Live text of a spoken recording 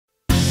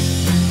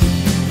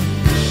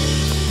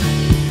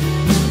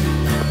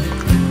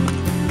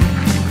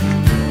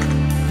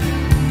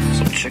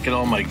at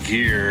all my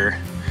gear,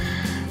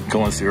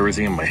 going through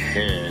everything in my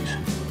head.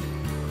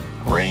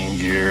 Rain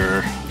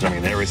gear, I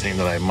mean everything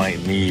that I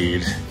might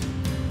need.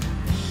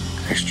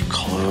 Extra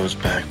clothes,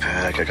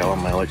 backpack, I got all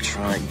my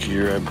electronic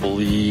gear, I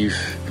believe.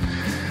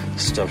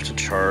 Stuff to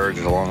charge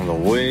along the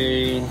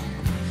way.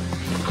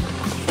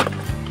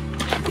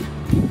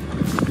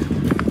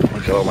 I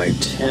got all my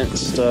tent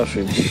stuff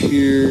in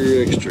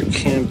here, extra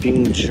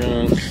camping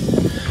junk.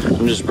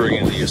 I'm just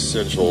bringing the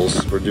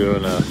essentials. We're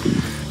doing a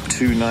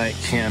 2-night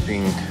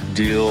camping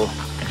deal.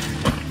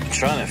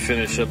 Trying to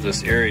finish up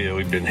this area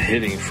we've been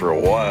hitting for a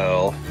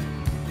while.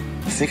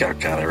 I think I've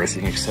got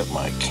everything except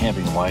my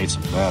camping lights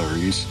and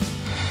batteries.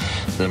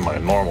 Then my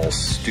normal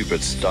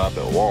stupid stop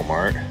at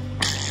Walmart.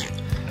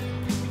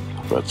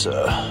 But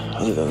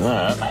other than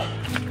that, I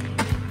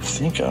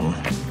think I'm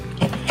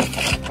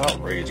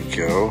about ready to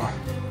go.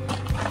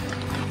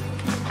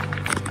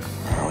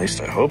 At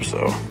least I hope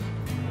so.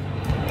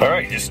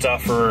 Alright, just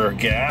stopped for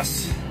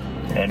gas.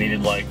 I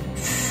needed like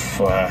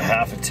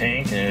half a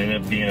tank and it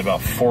ended up being about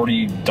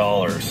 $40.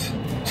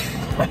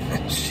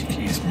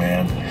 Jeez,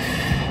 man.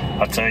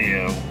 I'll tell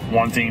you,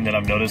 one thing that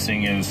I'm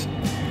noticing is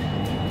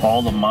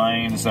all the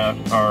mines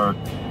that are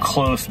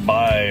close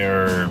by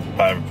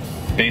I've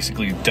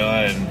basically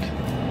done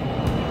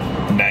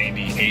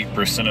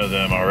 98% of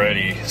them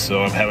already,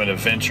 so I'm having to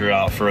venture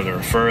out further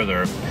and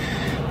further.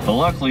 But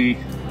luckily,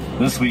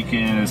 this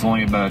weekend is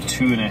only about a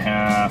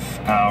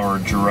 2.5 hour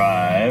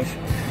drive.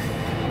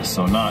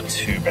 So not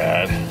too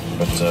bad,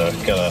 but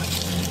got a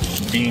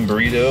bean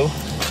burrito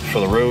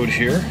for the road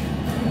here.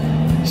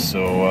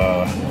 So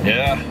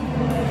yeah,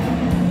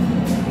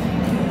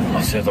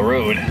 let's hit the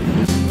road.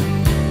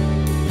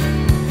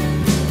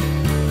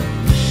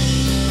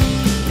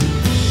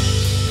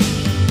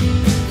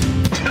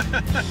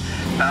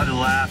 I had to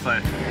laugh.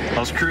 I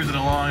was cruising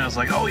along. I was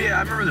like, oh yeah,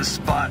 I remember this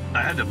spot.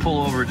 I had to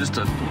pull over just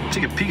to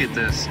take a peek at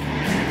this.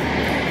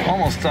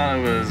 Almost thought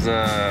it was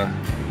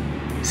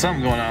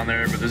something going on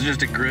there, but there's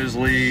just a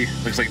grizzly.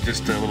 Looks like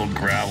just a little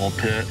gravel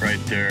pit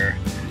right there.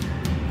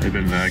 They've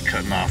been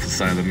cutting off the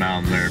side of the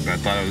mountain there, but I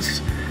thought it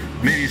was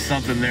maybe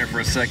something there for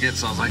a second,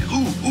 so I was like,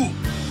 ooh,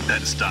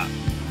 had to stop.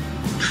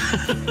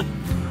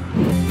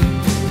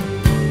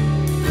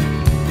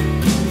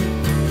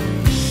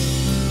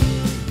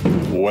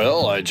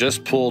 Well, I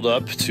just pulled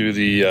up to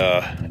the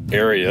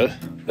area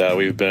that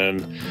we've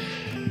been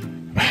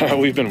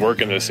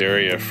working this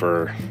area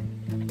for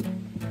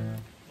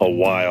a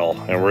while,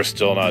 and we're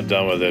still not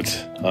done with it.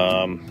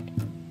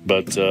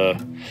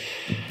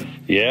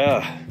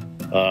 Yeah,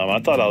 I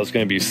thought I was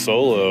going to be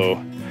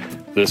solo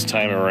this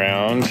time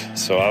around,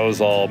 so I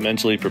was all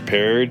mentally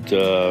prepared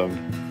to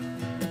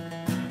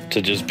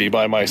just be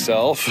by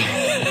myself.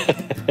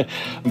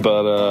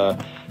 But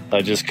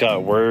I just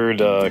got word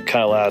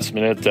kind of last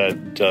minute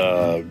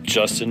that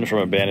Justin from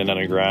Abandoned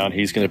Underground,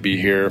 he's going to be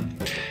here,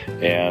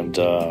 and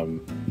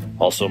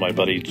also my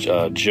buddy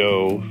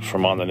Joe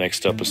from On the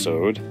Next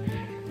Episode.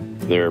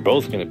 They're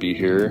both going to be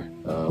here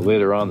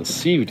later on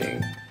this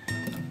evening.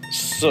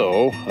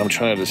 So I'm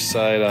trying to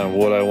decide on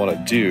what I want to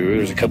do.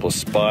 There's a couple of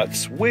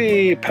spots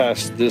way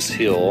past this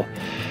hill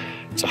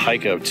to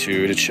hike up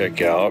to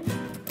check out.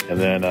 And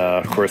then,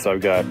 of course,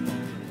 I've got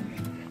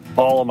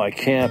all of my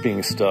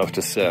camping stuff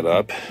to set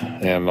up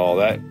and all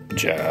that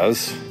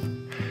jazz.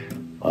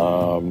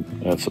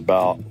 It's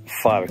about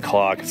 5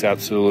 o'clock. It's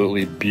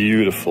absolutely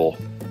beautiful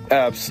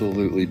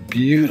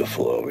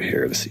over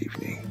here this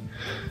evening.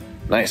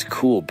 Nice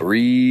cool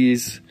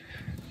breeze,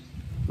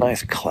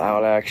 nice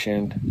cloud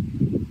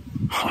action.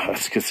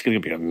 It's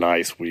gonna be a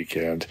nice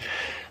weekend.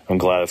 I'm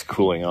glad it's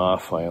cooling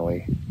off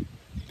finally.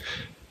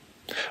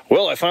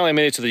 Well, I finally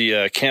made it to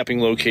the camping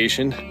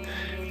location,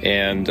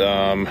 and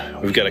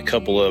we've got a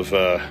couple of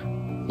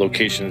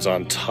locations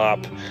on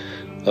top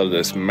of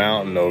this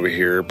mountain over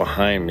here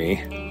behind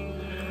me.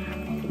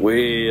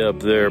 Way up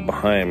there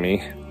behind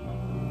me.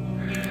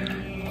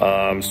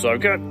 So I've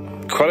got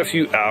quite a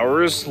few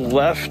hours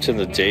left in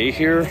the day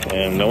here,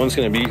 and no one's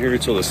going to be here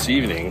until this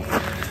evening.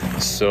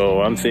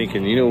 So I'm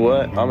thinking, you know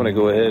what? I'm going to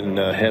go ahead and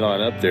head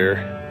on up there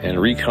and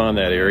recon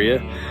that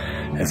area.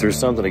 If there's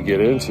something to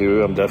get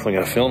into, I'm definitely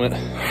going to film it.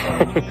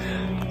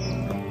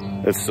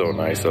 It's so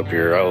nice up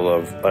here. I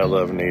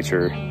love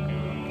nature.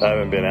 I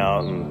haven't been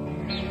out,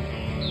 and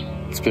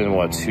it's been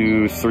what,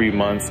 2-3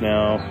 months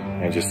now,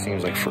 and it just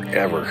seems like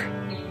forever.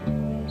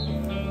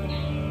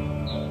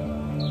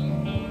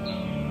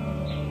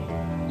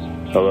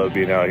 I love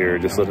being out here,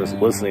 just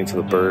listening to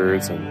the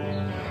birds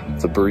and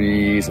the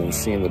breeze and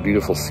seeing the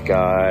beautiful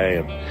sky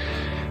and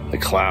the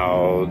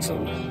clouds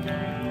and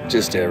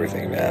just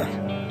everything, man.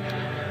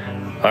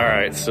 All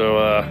right, so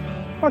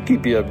I'll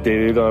keep you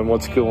updated on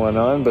what's going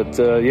on, but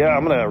yeah,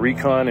 I'm gonna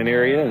recon an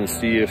area and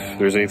see if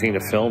there's anything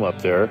to film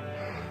up there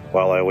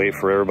while I wait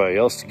for everybody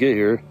else to get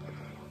here,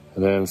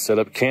 and then set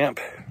up camp,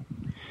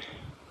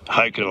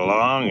 hiking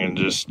along, and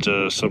just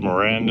some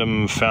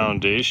random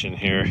foundation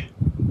here.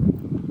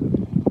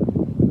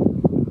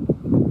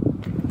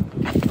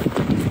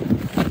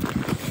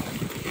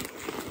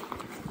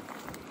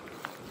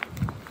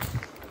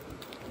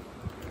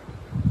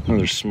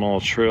 Another small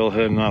trail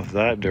heading off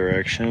that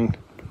direction.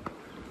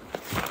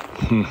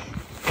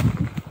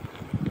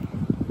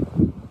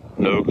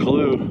 No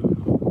clue.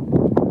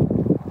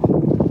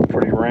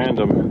 Pretty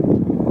random.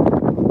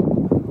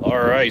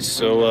 Alright,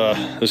 so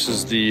this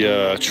is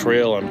the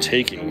trail I'm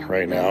taking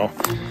right now.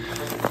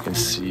 You can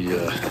see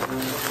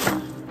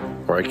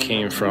where I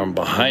came from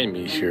behind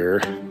me here.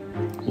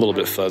 A little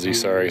bit fuzzy,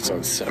 sorry, it's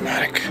on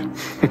cinematic.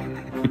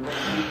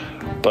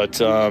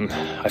 But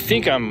I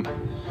think I'm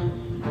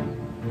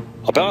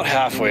about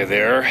halfway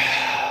there.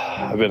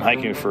 I've been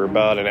hiking for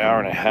about an hour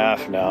and a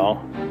half now.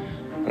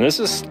 And this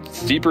is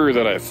steeper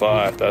than I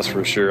thought, that's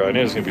for sure. I knew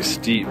it was gonna be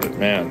steep, but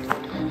man,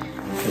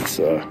 it's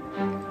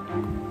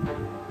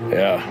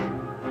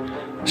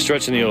yeah,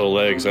 stretching the old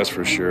legs, that's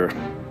for sure.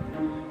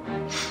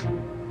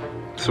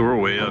 So we're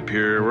way up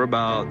here. We're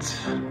probably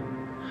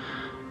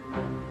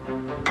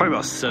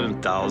about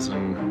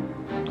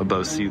 7,000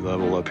 above sea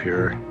level up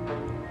here.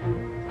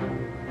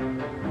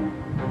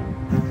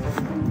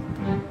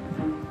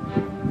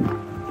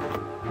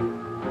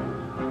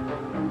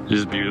 This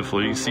is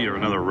beautiful. You can see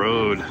another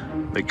road.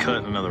 They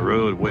cut another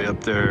road way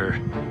up there.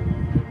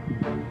 And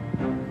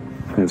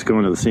it's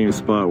going to the same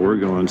spot we're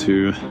going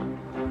to.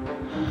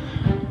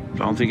 But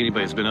I don't think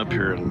anybody's been up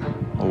here in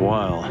a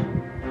while.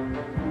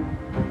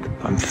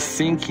 I'm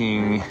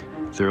thinking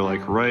they're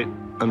like right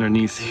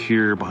underneath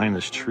here behind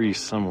this tree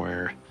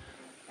somewhere.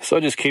 So I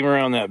just came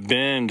around that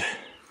bend.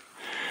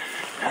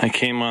 I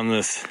came on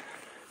this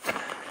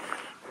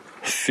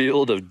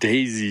field of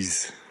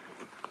daisies.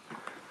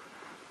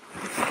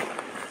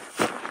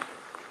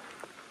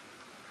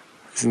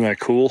 Isn't that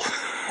cool?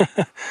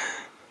 I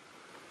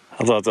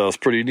thought that was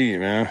pretty neat,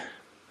 man.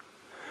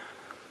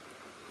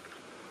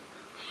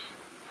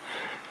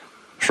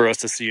 For us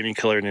to see any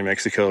color in New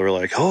Mexico, we're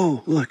like,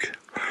 oh, look.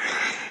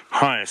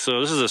 Hi,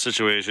 so this is a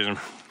situation.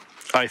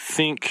 I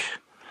think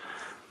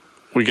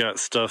we got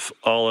stuff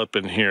all up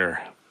in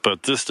here,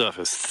 but this stuff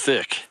is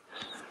thick.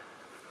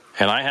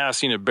 And I have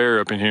seen a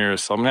bear up in here,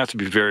 so I'm gonna have to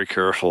be very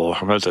careful.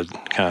 I'm gonna have to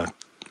kind of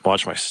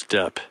watch my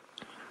step.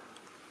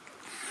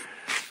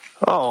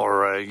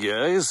 Alright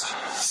guys,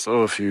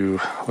 so if you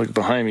look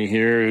behind me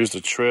here, here's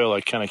the trail I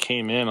kind of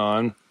came in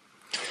on.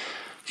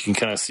 You can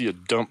kind of see a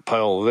dump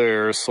pile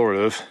there, sort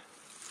of.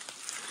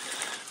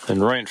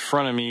 And right in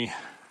front of me,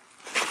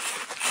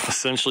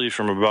 essentially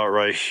from about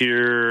right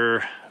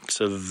here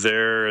to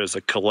there is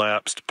a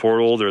collapsed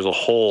portal. There's a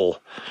hole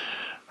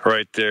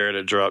right there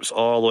that drops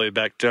all the way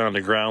back down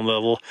to ground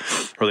level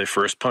where they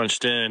first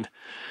punched in.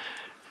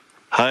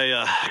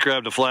 I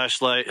grabbed a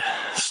flashlight,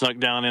 snuck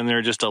down in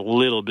there just a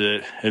little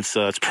bit. It's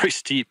pretty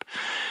steep,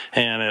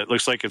 and it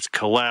looks like it's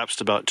collapsed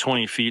about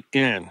 20 feet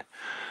in.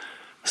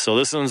 So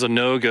this one's a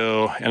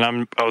no-go,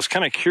 and I was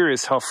kind of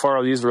curious how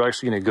far these are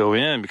actually going to go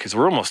in, because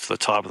we're almost to the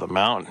top of the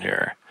mountain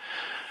here.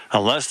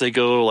 Unless they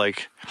go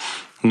like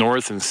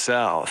north and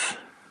south,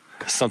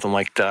 something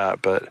like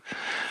that. But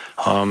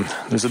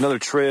there's another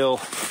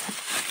trail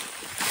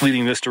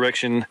leading this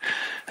direction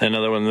and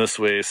another one this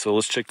way, so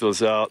let's check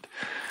those out.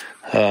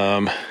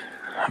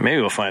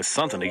 Maybe we'll find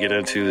something to get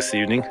into this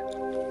evening.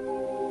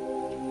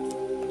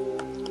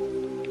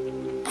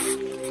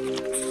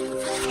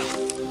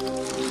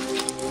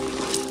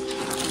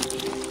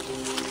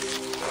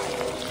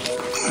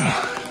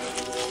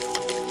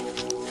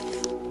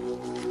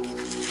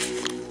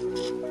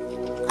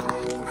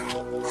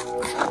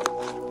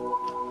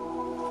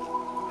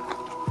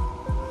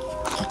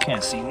 I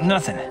can't see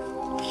nothing.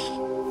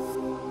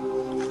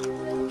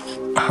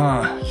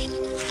 Huh.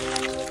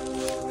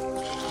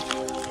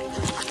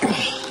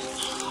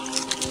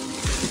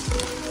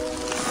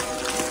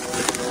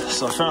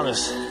 So I found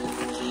this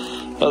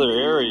other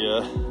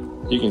area.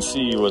 You can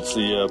see what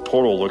the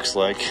portal looks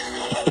like.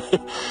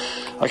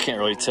 I can't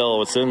really tell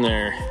what's in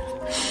there.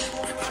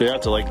 So you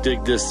have to like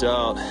dig this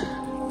out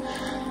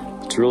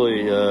to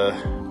really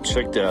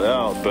check that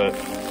out. But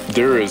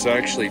there is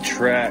actually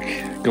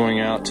track going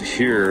out to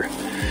here,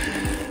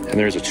 and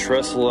there's a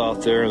trestle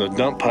out there, and the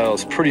dump pile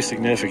is pretty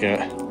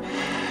significant.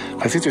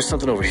 I think there's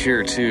something over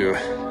here too,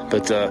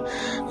 but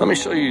let me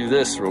show you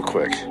this real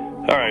quick.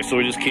 All right, so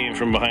we just came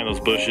from behind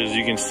those bushes.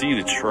 You can see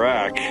the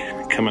track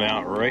coming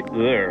out right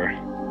there.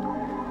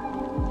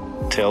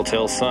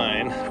 Telltale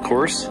sign, of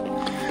course.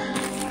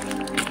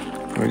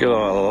 We got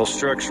a little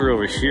structure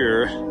over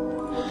here.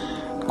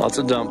 Lots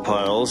of dump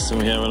piles,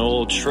 and we have an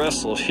old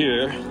trestle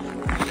here.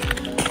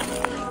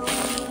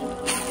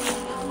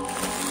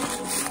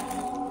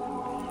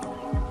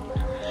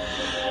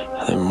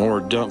 And then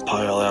more dump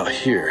pile out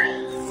here.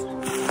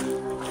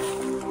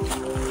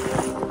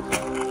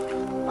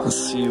 Let's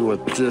see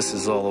what this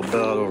is all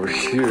about over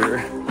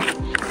here.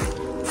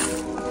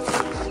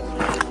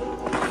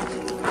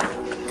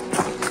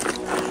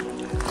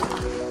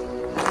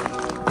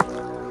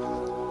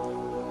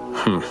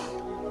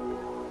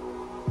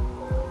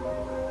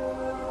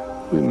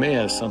 We may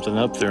have something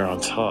up there on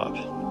top.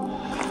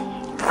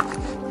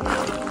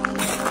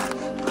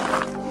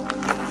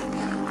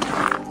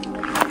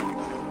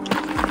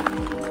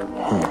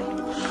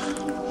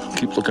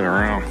 Keep looking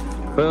around.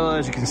 Well,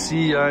 as you can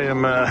see, I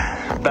am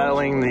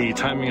battling the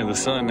timing of the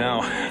sun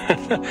now.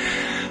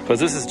 But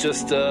this is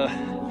just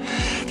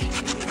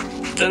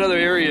another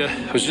area.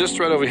 It was just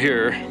right over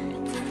here.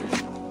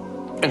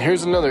 And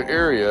here's another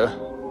area.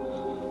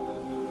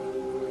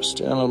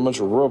 Standing on a bunch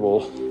of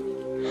rubble.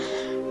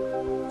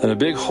 And a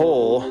big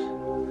hole.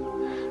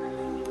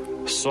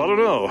 So I don't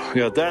know.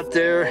 We got that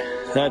there,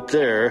 that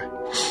there.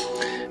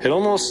 It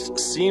almost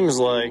seems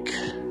like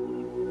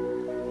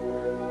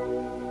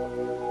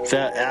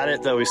that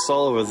adit that we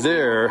saw over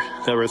there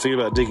that we're thinking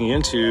about digging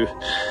into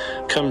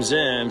comes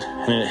in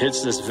and it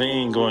hits this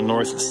vein going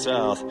north and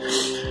south,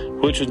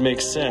 which would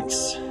make sense.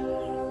 So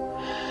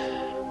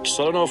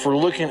I don't know if we're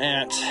looking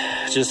at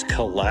just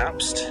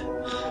collapsed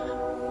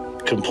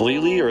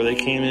completely, or they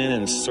came in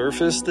and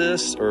surfaced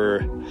this,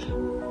 or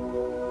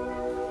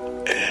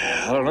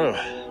I don't know.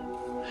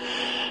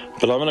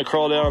 But I'm gonna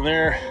crawl down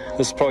there.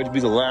 This will probably be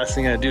the last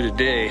thing I do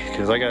today,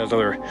 because I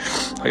gotta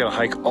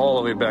hike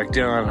all the way back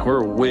down.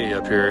 We're way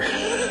up here.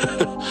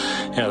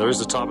 Yeah, there's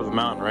the top of the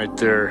mountain right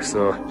there.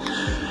 So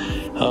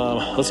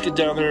let's get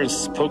down there and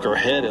poke our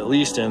head at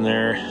least in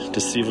there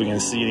to see if we can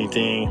see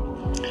anything,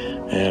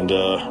 and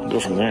go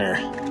from there.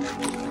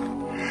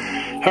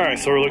 All right,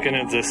 so we're looking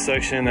at this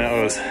section that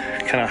was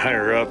kind of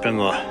higher up in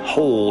the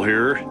hole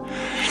here.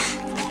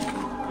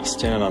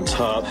 Standing on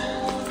top.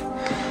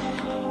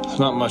 There's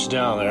not much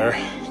down there.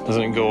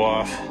 Doesn't go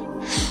off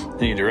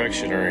any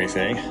direction or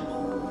anything.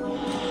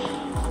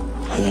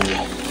 And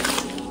then,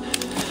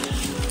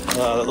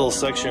 that little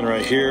section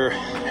right here,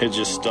 it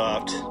just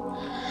stopped.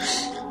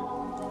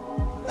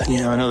 And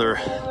you have another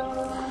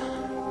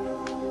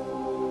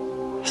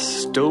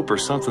stope or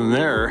something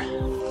there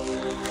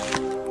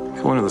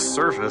going to the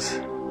surface.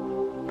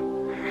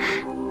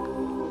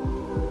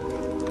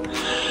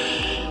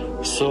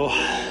 So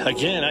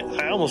again,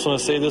 I almost want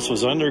to say this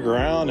was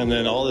underground and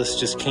then all this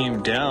just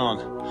came down,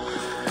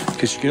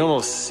 because you can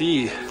almost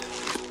see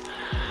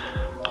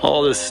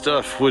all this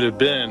stuff would have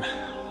been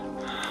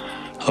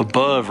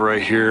above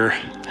right here,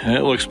 and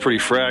it looks pretty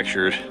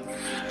fractured.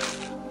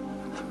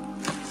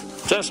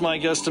 That's my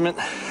guesstimate.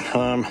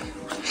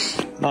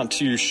 Not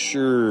too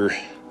sure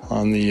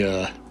on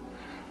the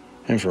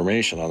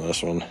information on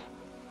this one.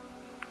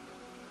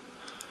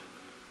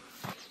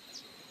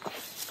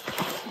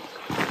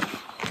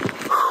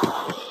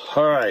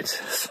 All right,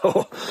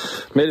 so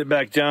made it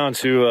back down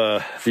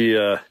to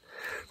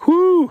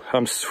whoo,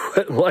 I'm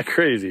sweating like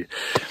crazy.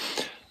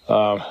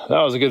 That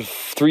was a good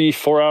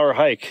 3-4 hour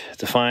hike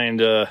to find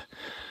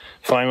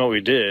what we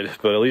did,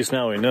 but at least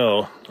now we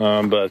know.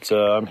 But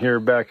I'm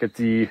here back at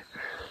the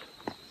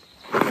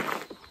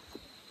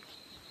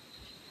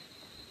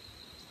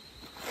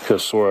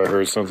just swore I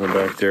heard something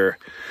back there.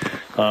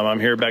 I'm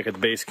here back at the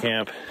base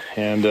camp,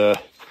 and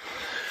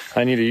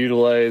I need to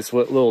utilize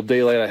what little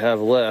daylight I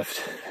have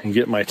left and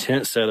get my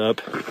tent set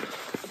up,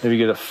 maybe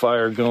get a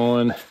fire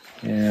going,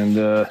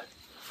 and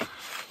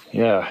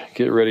yeah,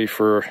 get ready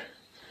for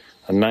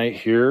a night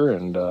here.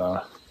 And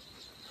I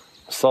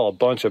saw a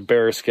bunch of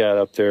bear scat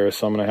up there,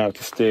 so I'm gonna have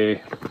to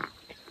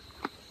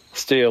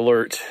stay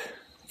alert,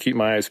 keep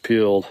my eyes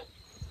peeled.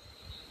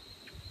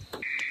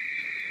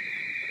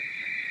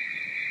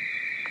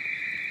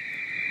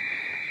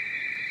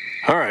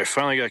 All right,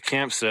 finally got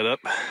camp set up.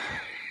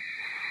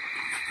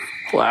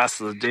 Last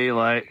of the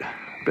daylight,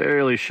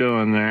 barely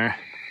showing there.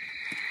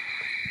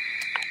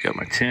 Got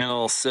my tent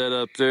all set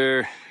up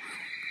there.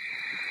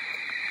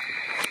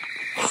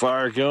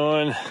 Fire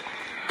going.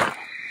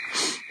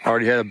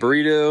 Already had a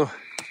burrito.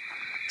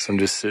 So I'm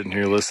just sitting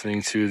here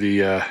listening to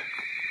the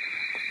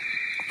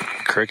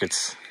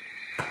crickets.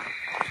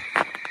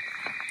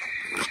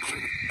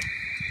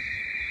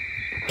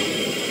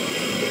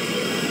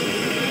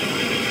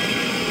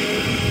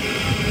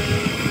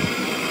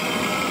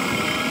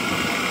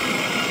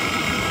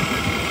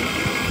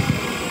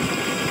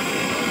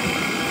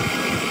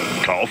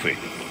 Coffee.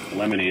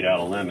 Lemonade out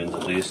of lemons,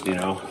 at least, you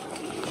know.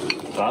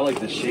 I like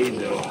the shade,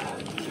 though.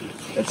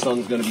 That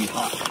sun's gonna be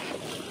hot.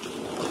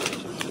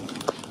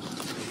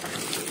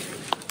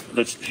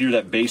 Let's hear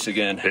that bass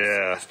again.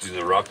 Yeah. Let's do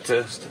the rock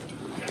test.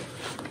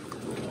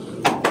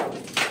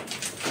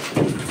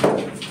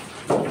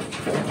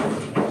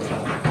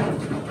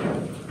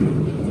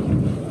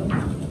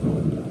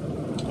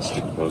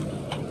 Stick bug.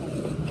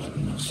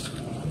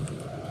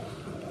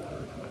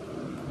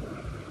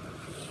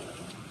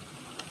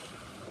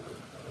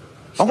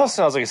 Almost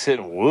sounds like it's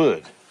hitting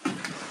wood.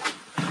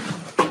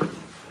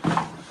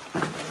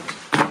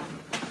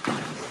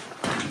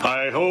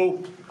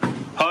 Hi-ho,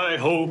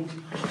 hi-ho,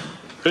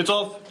 it's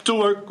off to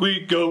work we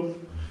go.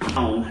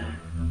 There's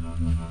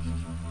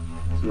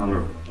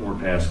another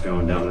overpass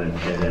going down that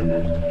dead end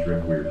that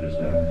trick we were just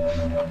at.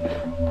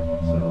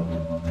 So,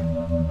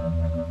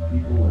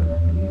 people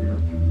that near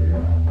through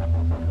there.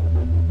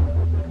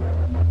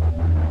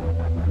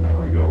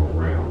 Probably go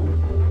around.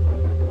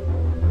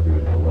 Do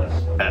it the less.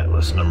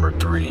 Atlas number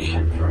 3.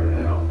 Try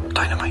that out.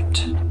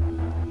 Dynamite.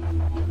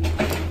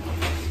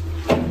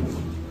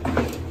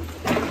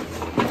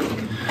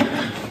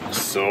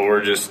 So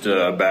we're just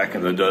back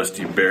in the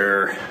Dusty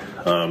Bear.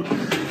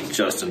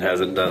 Justin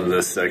hasn't done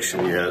this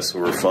section yet, so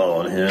we're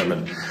following him,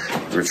 and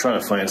we're trying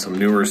to find some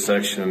newer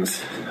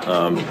sections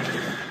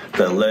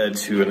that led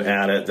to an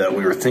adit that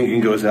we were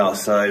thinking goes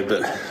outside,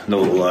 but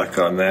no luck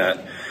on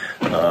that.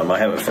 I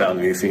haven't found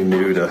anything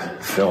new to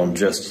film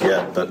just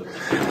yet, but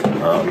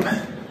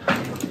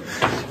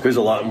there's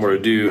a lot more to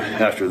do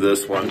after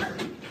this one.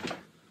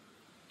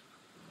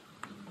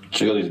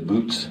 Check out these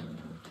boots.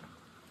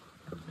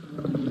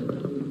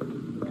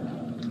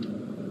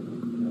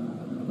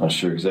 Not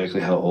sure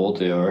exactly how old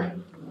they are.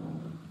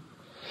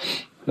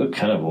 They look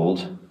kind of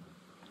old.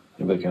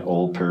 Maybe like an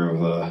old pair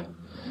of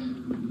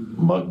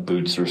mud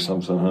boots or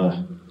something,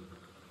 huh?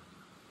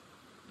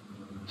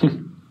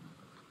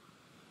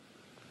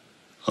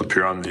 Up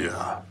here on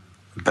the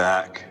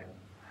back,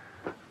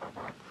 if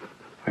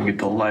I can get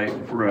the light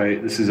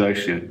right, this is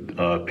actually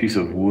a piece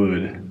of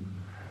wood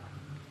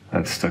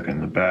that's stuck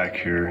in the back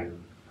here.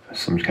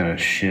 Some kind of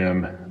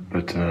shim,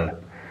 but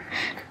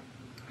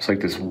it's like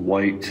this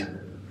white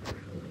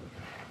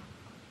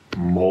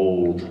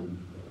mold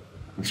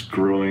that's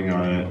growing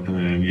on it, and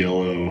then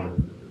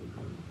yellow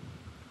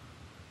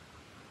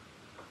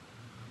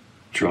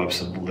drops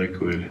of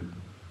liquid.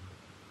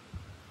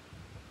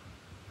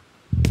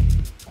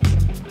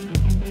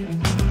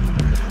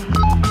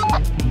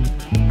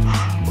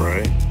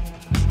 Right?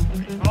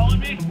 Are you calling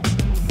me?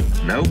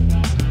 Nope.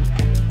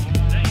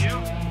 Is that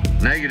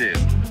you? Negative.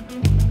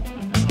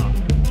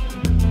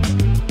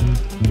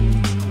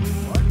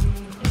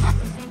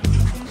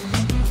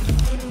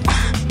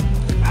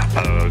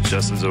 I don't know,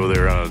 Justin's over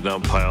there on a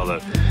dump pile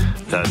that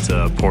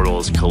portal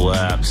has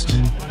collapsed.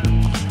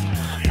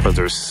 But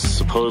there's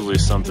supposedly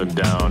something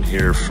down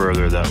here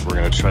further that we're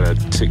gonna try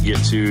to get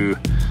to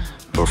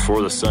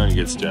before the sun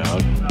gets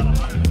down.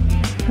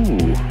 Ooh,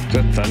 is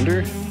that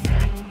thunder?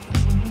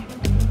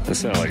 That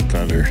sounded like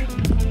thunder.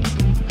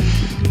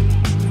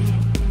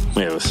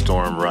 We have a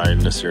storm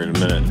riding us here in a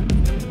minute.